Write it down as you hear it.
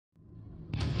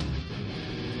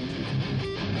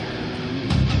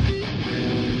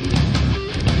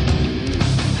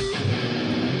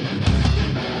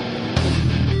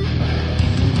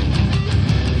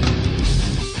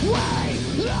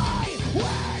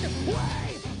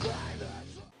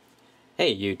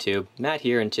Hey YouTube, Matt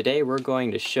here, and today we're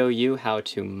going to show you how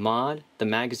to mod the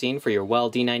magazine for your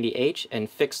Well D90H and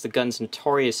fix the gun's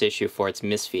notorious issue for its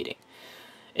misfeeding.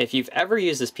 If you've ever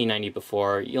used this P90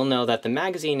 before, you'll know that the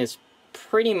magazine is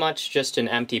pretty much just an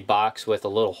empty box with a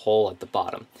little hole at the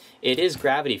bottom. It is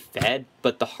gravity fed,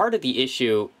 but the heart of the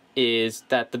issue is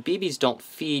that the BBs don't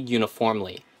feed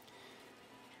uniformly.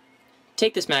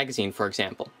 Take this magazine for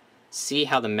example. See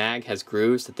how the mag has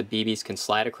grooves that the BBs can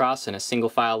slide across in a single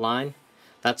file line?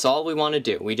 That's all we want to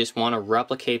do. We just want to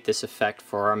replicate this effect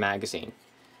for our magazine.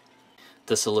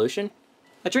 The solution?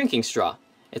 A drinking straw.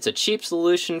 It's a cheap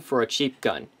solution for a cheap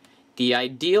gun. The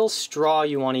ideal straw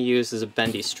you want to use is a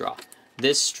bendy straw.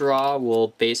 This straw will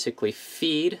basically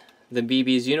feed the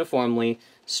BBs uniformly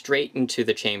straight into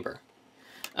the chamber.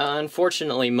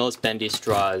 Unfortunately, most bendy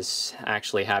straws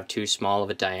actually have too small of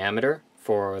a diameter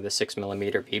for the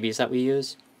 6mm BBs that we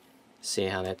use. See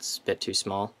how that's a bit too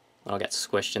small? It'll get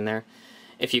squished in there.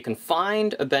 If you can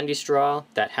find a bendy straw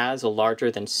that has a larger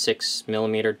than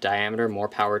 6mm diameter, more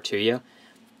power to you.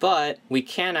 But we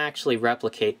can actually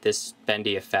replicate this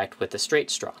bendy effect with a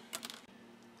straight straw.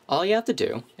 All you have to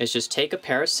do is just take a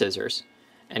pair of scissors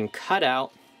and cut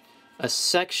out a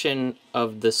section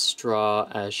of the straw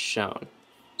as shown.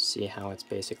 See how it's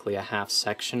basically a half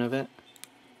section of it?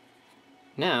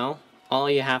 Now, all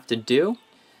you have to do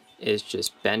is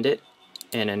just bend it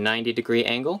in a 90-degree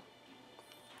angle.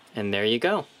 And there you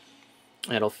go.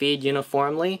 It'll feed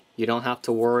uniformly. You don't have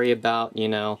to worry about,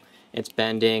 it's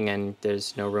bending and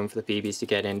there's no room for the BBs to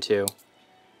get into.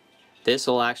 This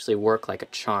will actually work like a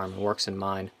charm. It works in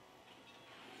mine.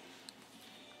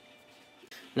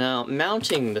 Now,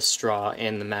 mounting the straw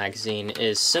in the magazine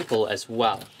is simple as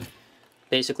well.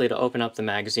 Basically, to open up the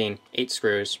magazine, 8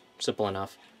 screws, simple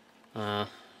enough.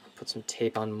 Put some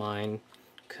tape on mine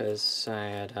because I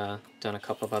had done a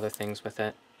couple of other things with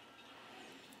it.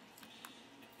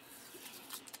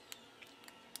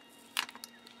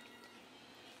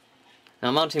 Now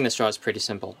mounting the straw is pretty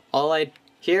simple. I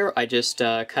just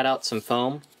cut out some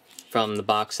foam from the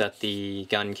box that the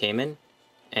gun came in,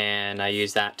 and I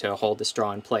use that to hold the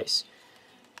straw in place.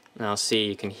 Now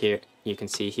see, you can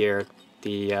see here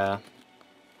the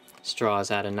straw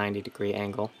is at a 90-degree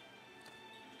angle.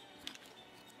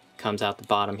 Comes out the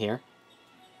bottom here,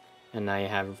 and now you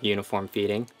have uniform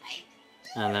feeding,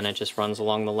 and then it just runs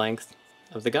along the length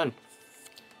of the gun.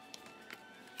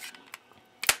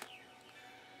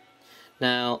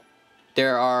 Now,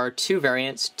 there are 2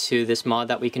 variants to this mod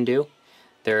that we can do.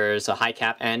 There's a high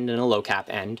cap end and a low cap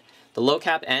end. The low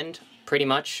cap end, pretty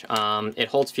much, it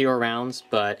holds fewer rounds,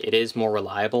 but it is more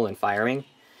reliable in firing.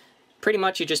 Pretty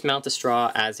much you just mount the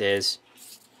straw as is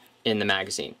in the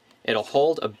magazine. It'll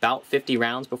hold about 50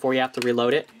 rounds before you have to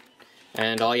reload it,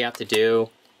 and all you have to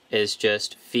do is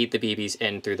just feed the BBs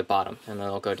in through the bottom, and then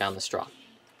it'll go down the straw.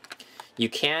 You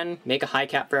can make a high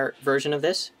cap version of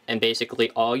this, and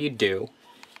basically all you do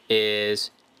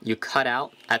is you cut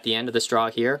out at the end of the straw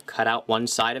here, cut out one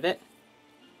side of it.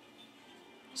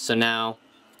 So now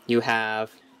you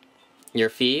have your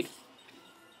feed,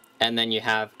 and then you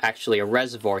have actually a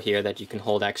reservoir here that you can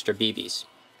hold extra BBs.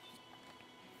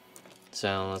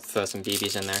 So let's throw some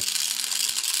BBs in there.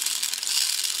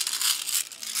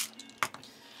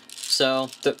 So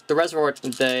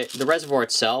the reservoir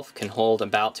itself can hold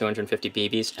about 250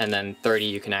 BBs, and then 30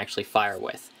 you can actually fire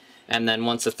with. And then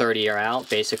once the 30 are out,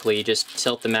 basically you just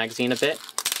tilt the magazine a bit,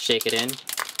 shake it in,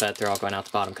 but they're all going out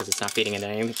the bottom because it's not feeding into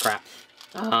any crap.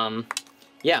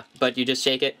 Yeah, but you just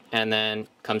shake it and then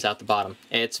comes out the bottom.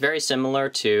 It's very similar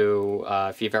to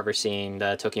if you've ever seen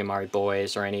the Tokyo Mari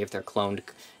Boys or any of the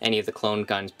cloned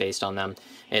guns based on them.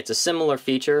 It's a similar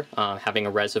feature, having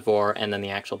a reservoir and then the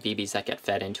actual BBs that get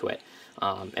fed into it.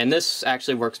 And this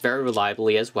actually works very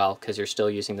reliably as well because you're still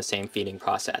using the same feeding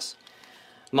process.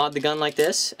 Mod the gun like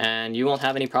this and you won't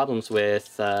have any problems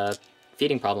with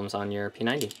feeding problems on your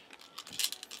P90.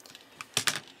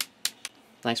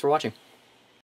 Thanks for watching.